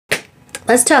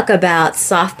Let's talk about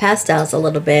soft pastels a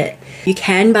little bit. You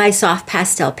can buy soft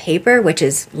pastel paper, which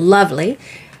is lovely.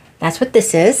 That's what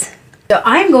this is. So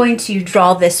I'm going to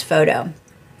draw this photo.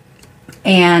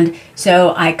 And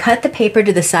so I cut the paper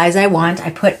to the size I want. I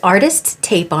put artist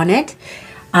tape on it.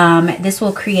 This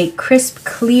will create crisp,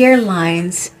 clear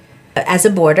lines as a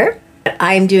border.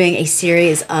 I'm doing a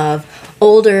series of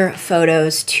older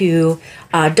photos to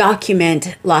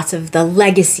document lots of the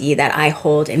legacy that I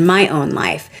hold in my own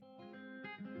life.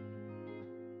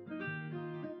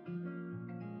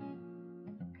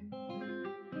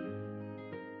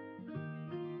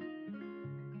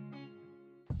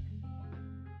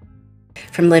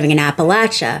 From living in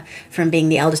Appalachia, from being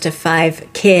the eldest of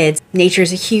 5 kids, nature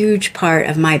is a huge part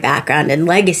of my background and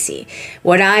legacy.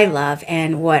 What I love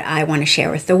and what I want to share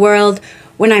with the world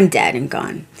when I'm dead and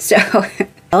gone. So,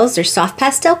 there's soft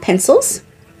pastel pencils.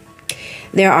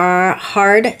 There are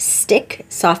hard stick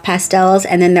soft pastels,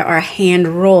 and then there are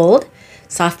hand-rolled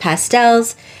soft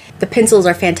pastels. The pencils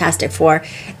are fantastic for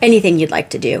anything you'd like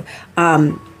to do.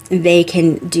 You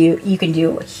can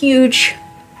do huge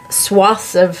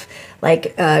swaths of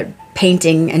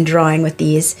painting and drawing with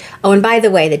these. Oh, and by the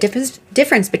way, the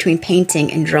difference between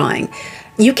painting and drawing,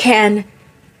 you can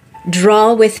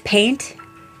draw with paint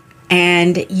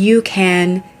and you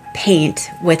can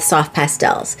paint with soft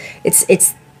pastels.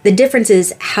 It's the difference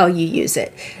is how you use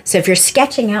it. So if you're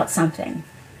sketching out something,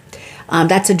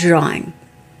 that's a drawing.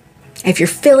 If you're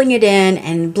filling it in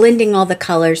and blending all the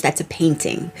colors, that's a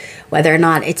painting, whether or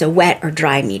not it's a wet or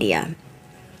dry media.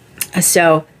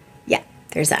 So yeah,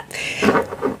 there's that.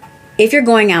 If you're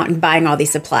going out and buying all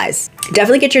these supplies,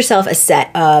 definitely get yourself a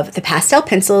set of the pastel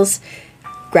pencils.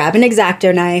 Grab an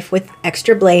X-acto knife with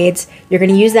extra blades. You're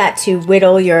going to use that to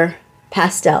whittle your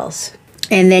pastels.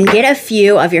 And then get a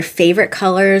few of your favorite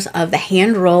colors of the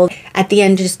hand rolled at the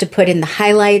end, just to put in the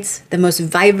highlights, the most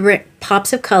vibrant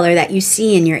pops of color that you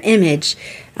see in your image.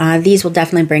 These will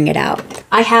definitely bring it out.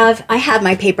 I have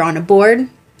my paper on a board.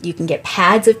 You can get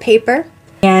pads of paper.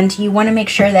 And you want to make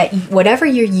sure that whatever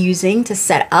you're using to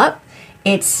set up,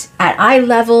 it's at eye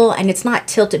level and it's not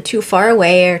tilted too far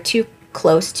away or too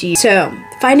close to you. So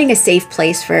finding a safe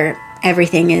place for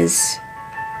everything is,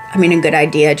 a good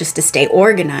idea, just to stay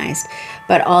organized.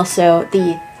 But also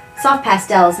the soft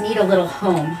pastels need a little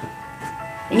home.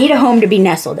 They need a home to be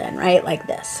nestled in, right? Like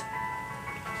this.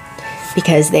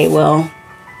 Because they will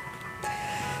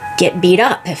get beat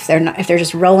up if they're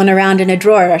just rolling around in a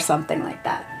drawer or something like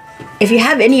that. If you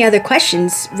have any other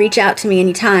questions, reach out to me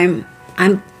anytime.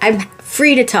 I'm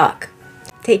free to talk.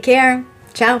 Take care.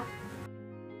 Ciao.